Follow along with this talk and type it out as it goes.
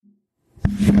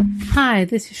Hi,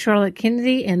 this is Charlotte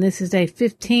Kennedy, and this is day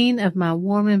 15 of my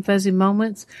warm and fuzzy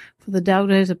moments for the Dog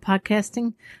Days of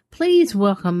Podcasting. Please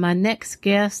welcome my next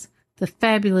guest, the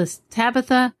fabulous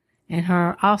Tabitha, and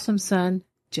her awesome son,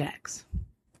 Jax.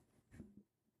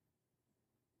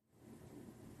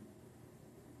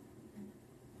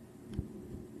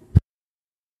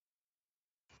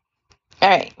 All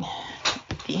right. Can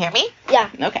you hear me? Yeah.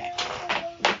 Okay.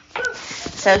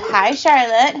 So, hi,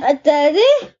 Charlotte. Daddy?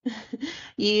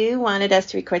 You wanted us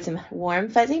to record some warm,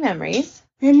 fuzzy memories.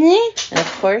 Daddy? And,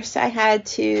 of course, I had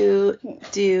to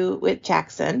do with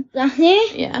Jackson. Daddy?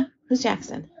 Yeah. Who's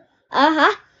Jackson?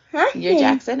 Uh-huh. You're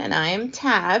Jackson, and I am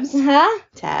Tabs. Uh-huh.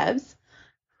 Tabs.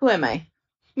 Who am I?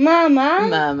 Mama.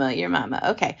 Mama. You're Mama.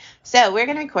 Okay. So, we're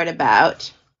going to record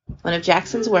about one of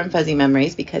Jackson's warm, fuzzy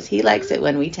memories because he likes it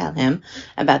when we tell him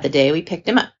about the day we picked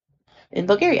him up in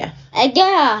Bulgaria.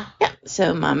 Yeah. Yeah.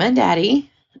 So Mama and Daddy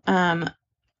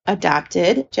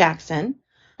adopted Jackson.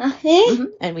 Daddy?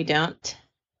 And we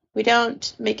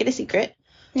don't make it a secret.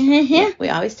 Yeah. We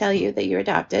always tell you that you're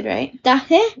adopted, right?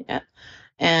 Daddy? Yeah.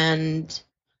 And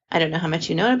I don't know how much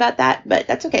you know about that, but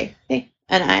that's okay. Hey.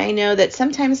 And I know that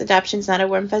sometimes adoption's not a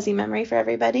warm, fuzzy memory for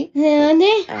everybody.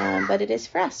 Daddy? But it is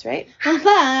for us, right?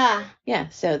 Papa. Yeah.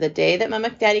 So the day that Mama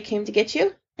and Daddy came to get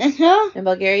you Uh-huh. in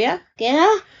Bulgaria,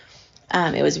 Yeah.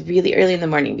 it was really early in the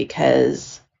morning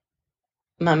because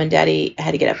Mom and Daddy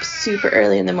had to get up super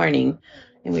early in the morning,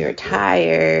 and we were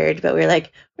tired, but we were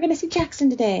like, we're going to see Jackson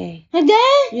today. Daddy?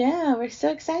 Yeah, we're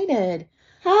so excited.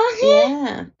 Daddy?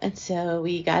 Yeah. And so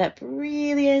we got up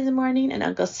really early in the morning, and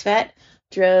Uncle Svet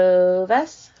drove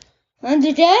us.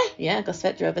 Daddy? Yeah, Uncle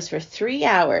Svet drove us for 3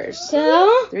 hours.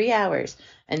 So? 3 hours.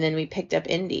 And then we picked up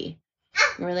Indy.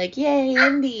 And we're like, yay,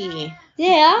 Indy.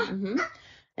 Yeah.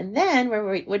 And then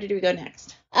where did we go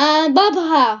next?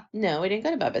 Papa. No, we didn't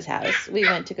go to Bubba's house. We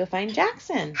went to go find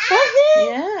Jackson. Daddy?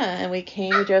 Yeah, and we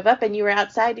drove up, and you were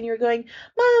outside, and you were going,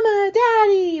 Mama,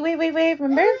 Daddy, wait,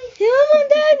 remember? Mama,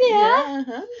 Daddy? Yeah,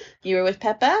 uh-huh. You were with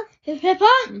Peppa? Papa?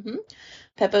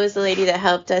 Peppa was the lady that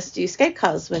helped us do Skype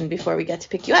calls before we got to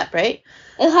pick you up, right?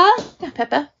 Uh-huh. Yeah,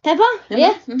 Peppa. Papa?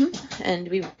 Yeah. And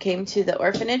we came to the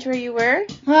orphanage where you were.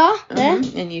 Huh? Yeah.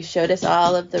 And you showed us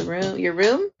all of your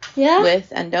room Yeah.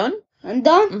 with Andon. And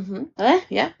done?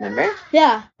 Yeah, remember?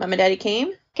 Yeah. Mama and Daddy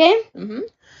came. Came?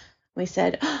 We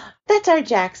said, oh, that's our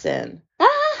Jackson.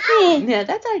 Ah. Yeah,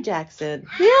 that's our Jackson.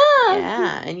 Yeah.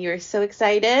 Yeah, and you were so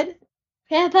excited.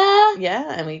 Papa?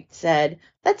 Yeah, and we said,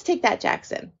 let's take that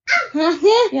Jackson. Yeah.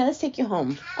 Yeah, let's take you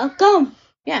home. I'll come.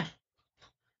 Yeah.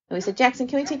 And we said, Jackson,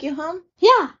 can we take you home?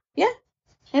 Yeah. Yeah.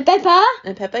 And Papa?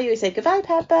 And Peppa, you said, goodbye,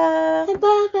 Peppa.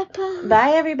 Bye, Papa.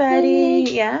 Bye, everybody.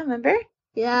 Yeah, remember?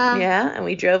 Yeah. Yeah, and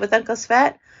we drove with Uncle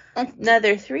Svet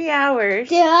another 3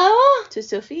 hours Yeah. to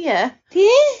Sofia.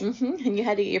 Please? And you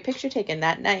had to get your picture taken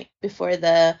that night before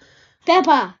the...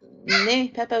 Papa.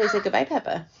 Peppa, we said goodbye,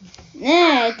 Peppa.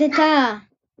 Yeah, Tata.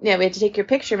 Yeah, we had to take your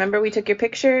picture. Remember, we took your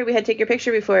picture? We had to take your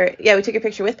picture before... Yeah, we took your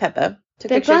picture with Peppa. Took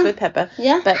Peppa? pictures with Peppa.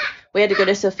 Yeah. But we had to go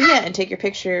to Sofia and take your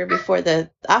picture before the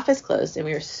office closed, and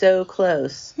we were so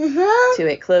close Uh-huh. to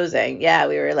it closing. Yeah,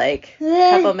 we were like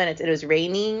a couple minutes. It was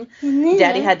raining.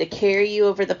 Daddy had to carry you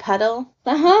over the puddle.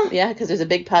 Uh-huh. Yeah, because there's a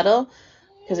big puddle.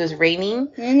 Because it was raining.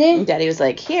 And And Daddy was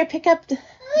like, here, pick up.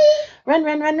 Run.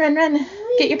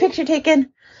 Get your picture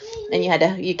taken. And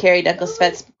you carried Uncle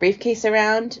Svet's briefcase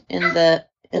around in the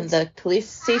police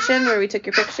station where we took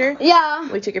your picture. Yeah.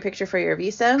 We took your picture for your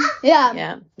visa. Yeah.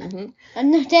 Yeah.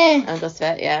 Understand? Uncle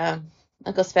Svet, yeah.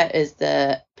 Uncle Svet is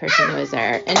the person who is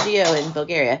our NGO in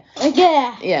Bulgaria.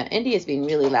 Okay. Yeah, Indy is being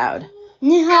really loud.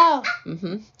 Ni hao.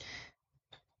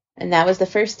 And that was the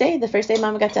first day. The first day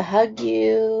Mama got to hug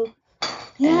you.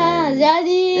 Yeah, And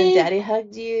Daddy. Daddy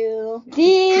hugged you.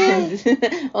 Dear.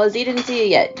 Well, Z didn't see you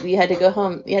yet. You had to go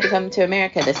home. You had to come to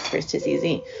America to see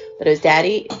Z. But it was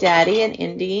Daddy, and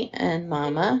Indy, and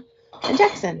Mama, and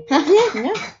Jackson.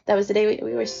 Yeah, that was the day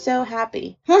we were so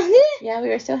happy. Yeah, we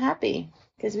were so happy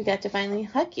because we got to finally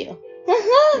hug you.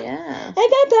 Yeah. Hey,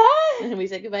 Papa. And we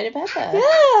said goodbye to Peppa.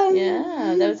 Yeah.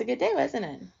 Yeah, that was a good day, wasn't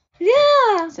it?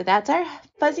 Yeah. So that's our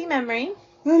fuzzy memory.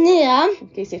 Yeah. Can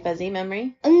you say fuzzy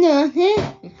memory? No.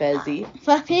 Fuzzy.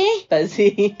 Papi.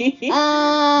 Fuzzy.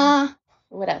 Uh.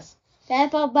 What else?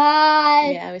 Peppa,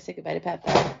 bye. Yeah, we said goodbye to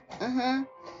Peppa. Uh-huh.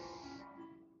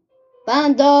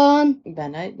 Bandon.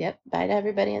 Bye. Yep. Bye to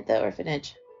everybody at the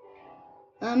orphanage.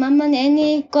 Mama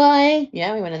neni koi.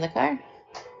 Yeah, we went in the car.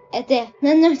 Ete.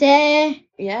 Nanote.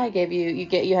 Yeah, I gave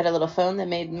you had a little phone that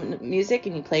made music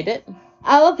and you played it.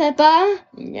 Our Peppa.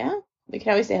 Yeah. We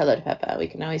can always say hello to Peppa. We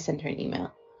can always send her an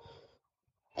email.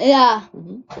 Yeah.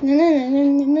 Mm-hmm.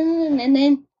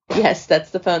 Yes,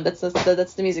 that's the phone. That's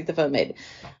the music the phone made.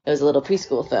 It was a little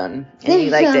preschool phone, and you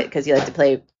liked it because you liked to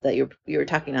play that you were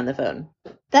talking on the phone.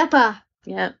 Peppa.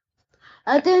 Yeah.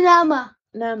 Do Nama.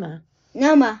 Nama.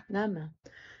 Nama. Nama.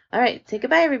 All right. Say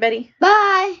goodbye, everybody.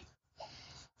 Bye.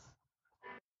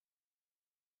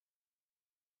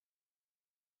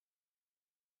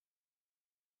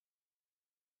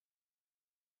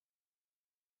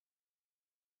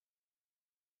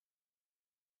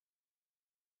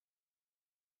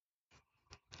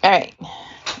 All right. Can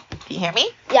you hear me?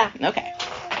 Yeah. Okay.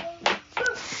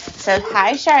 So,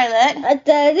 hi, Charlotte.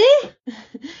 Daddy.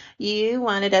 You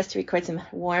wanted us to record some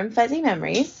warm, fuzzy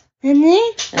memories. Honey.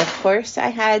 And of course, I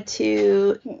had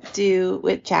to do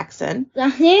with Jackson.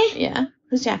 Daddy. Yeah.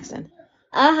 Who's Jackson?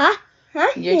 Uh-huh.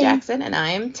 You're Jackson, and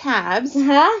I am Tabs.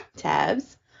 Uh-huh.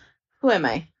 Tabs. Who am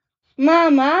I?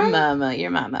 Mama. Mama. You're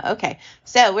Mama. Okay.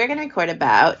 So, we're going to record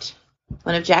about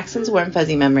one of Jackson's warm,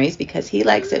 fuzzy memories because he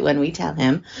likes it when we tell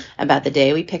him about the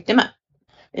day we picked him up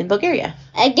in Bulgaria.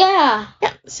 Yeah.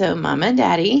 Yeah. So, Mama and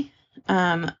Daddy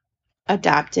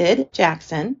adopted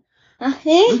Jackson.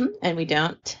 Uh-huh. And we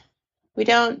don't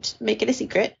make it a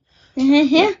secret.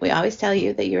 Uh-huh. We always tell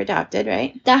you that you're adopted,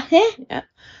 right? Daddy. Yeah.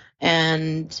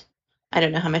 And I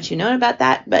don't know how much you know about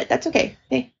that, but that's okay.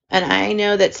 Okay. And I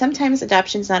know that sometimes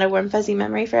adoption's not a warm, fuzzy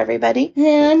memory for everybody,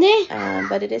 Daddy.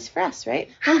 but it is for us, right?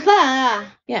 Papa.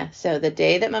 Yeah. So the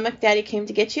day that Mama and Daddy came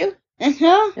to get you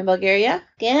Uh-huh. in Bulgaria,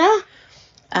 Yeah.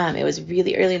 it was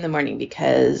really early in the morning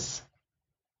because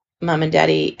Mom and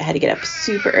Daddy had to get up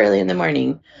super early in the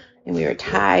morning, and we were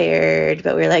tired,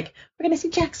 but we were like, we're going to see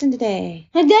Jackson today.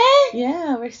 Daddy.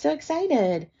 Yeah, we're so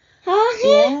excited. Uh-huh.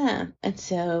 Yeah. And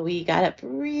so we got up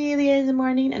really early in the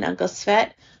morning, and Uncle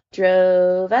Svet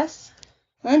drove us.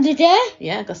 Daddy.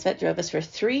 Yeah, Uncle Svet drove us for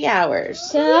 3 hours.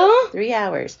 So. 3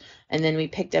 hours. And then we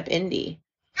picked up Indy.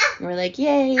 And we're like,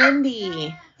 yay,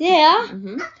 Indy. Yeah.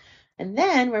 And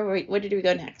then where did we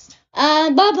go next?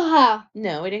 Papa.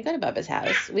 No, we didn't go to Bubba's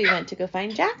house. We went to go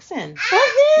find Jackson.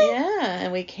 Uh-huh. Yeah,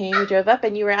 and we drove up,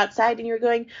 and you were outside, and you were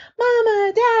going,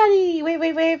 Mama, Daddy, wait,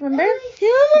 remember?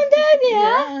 Mama, Daddy.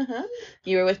 Yeah, uh-huh.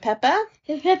 You were with Peppa.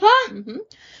 Peppa.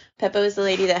 Peppa was the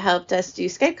lady that helped us do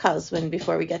Skype calls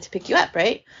before we got to pick you up,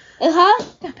 right? Uh-huh.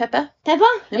 Yeah, Peppa.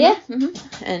 Peppa. Yeah.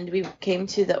 And we came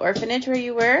to the orphanage where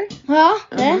you were. Huh?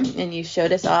 Yeah. And you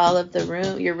showed us all of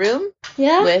your room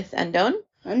Yeah. with Andon.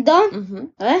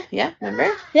 Andon. Yeah,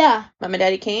 remember? Yeah. Mom and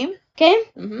Daddy came.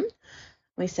 Came.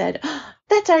 We said, oh,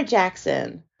 that's our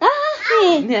Jackson.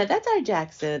 Ah. Yeah, that's our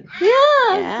Jackson. Yeah.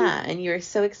 Yeah, and you were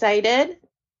so excited.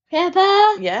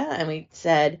 Peppa. Yeah, and we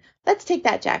said, let's take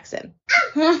that Jackson.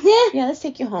 Uh-huh. Yeah, let's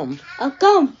take you home. I'll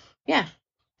come. Yeah.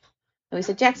 And we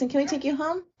said, Jackson, can we take you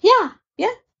home? Yeah.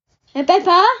 Yeah. And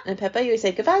Peppa. And Peppa, you would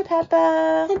say, goodbye,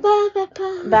 Peppa. Peppa.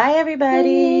 Peppa. Bye,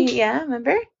 everybody. Bye. Yeah,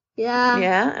 remember? Yeah.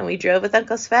 Yeah, and we drove with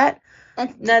Uncle Svet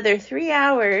another 3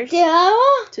 hours Yeah.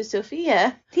 to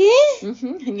Sofia. See?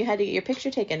 And you had to get your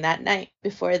picture taken that night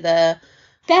before the...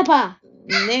 Peppa.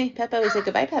 Peppa, we said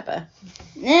goodbye, Peppa.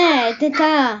 Yeah.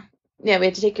 Tata. Yeah, we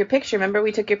had to take your picture. Remember,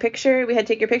 we took your picture? We had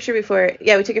to take your picture before...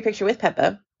 Yeah, we took your picture with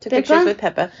Peppa. Took Peppa? pictures with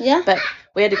Peppa. Yeah. But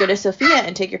we had to go to Sofia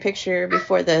and take your picture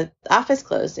before the office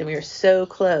closed, and we were so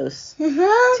close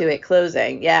Uh-huh. to it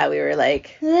closing. Yeah, we were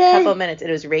like a Yeah. couple minutes. It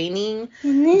was raining.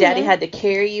 Daddy had to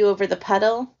carry you over the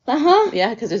puddle. Uh-huh. Yeah,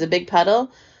 because there's a big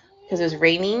puddle. Because it was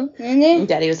raining. And And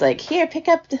Daddy was like, here, pick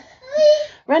up.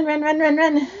 Run.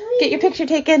 Get your picture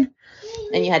taken.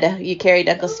 And you carried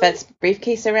Uncle Svet's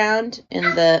briefcase around in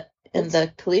the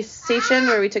police station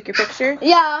where we took your picture.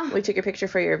 Yeah. We took your picture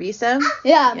for your visa.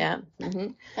 Yeah. Yeah.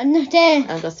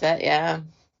 Understand. Uncle Svet, yeah.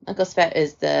 Uncle Svet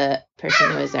is the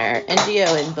person who is our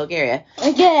NGO in Bulgaria.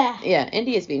 Okay. Yeah,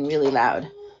 Indy is being really loud.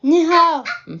 Ni hao.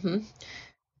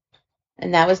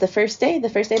 And that was the first day. The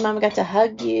first day Mama got to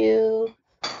hug you.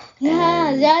 Yeah,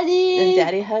 And Daddy.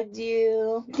 Daddy hugged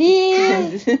you.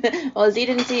 Dear. Well, Z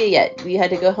didn't see you yet. You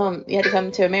had to go home. You had to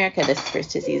come to America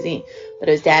first to see Z. But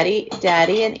it was Daddy,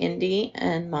 and Indy,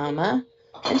 and Mama,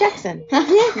 and Jackson.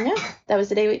 Yeah, that was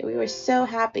the day we were so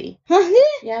happy.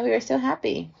 Yeah, we were so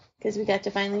happy because we got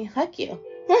to finally hug you.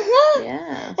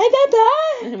 Yeah. Hey, Peppa.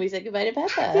 And we said goodbye to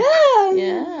Peppa. Yeah.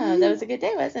 Yeah, that was a good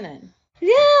day, wasn't it?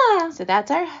 Yeah. So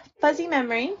that's our fuzzy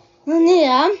memory.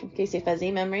 Yeah. Okay, say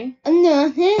fuzzy memory.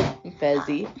 No.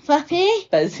 Fuzzy. Puppy.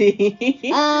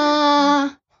 Fuzzy. Uh.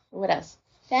 What else?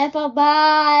 Peppa.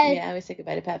 Bye. Yeah, we said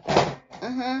goodbye to Peppa.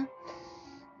 Uh-huh.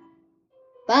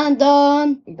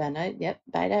 Bandon. Bye. Yep.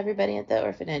 Bye to everybody at the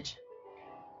orphanage.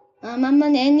 Mama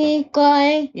Nanny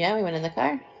Koi. Yeah, we went in the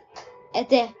car.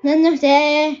 Ete.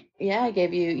 Nanote. Yeah, I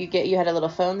gave you. You had a little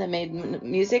phone that made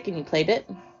music, and you played it.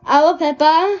 Our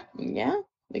Peppa. Yeah.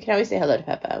 We can always say hello to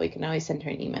Peppa. We can always send her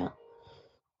an email.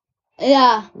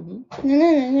 Yeah. Hmm.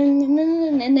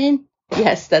 Then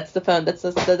Yes, that's the phone. That's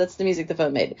the music the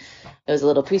phone made. It was a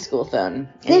little preschool phone,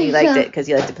 and you liked it because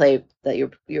you liked to play that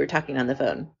you were talking on the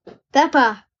phone.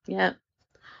 Peppa. Yeah.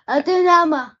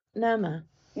 Nama. Nama.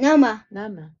 Nama.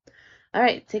 Nama. All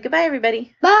right. Say goodbye,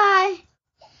 everybody. Bye.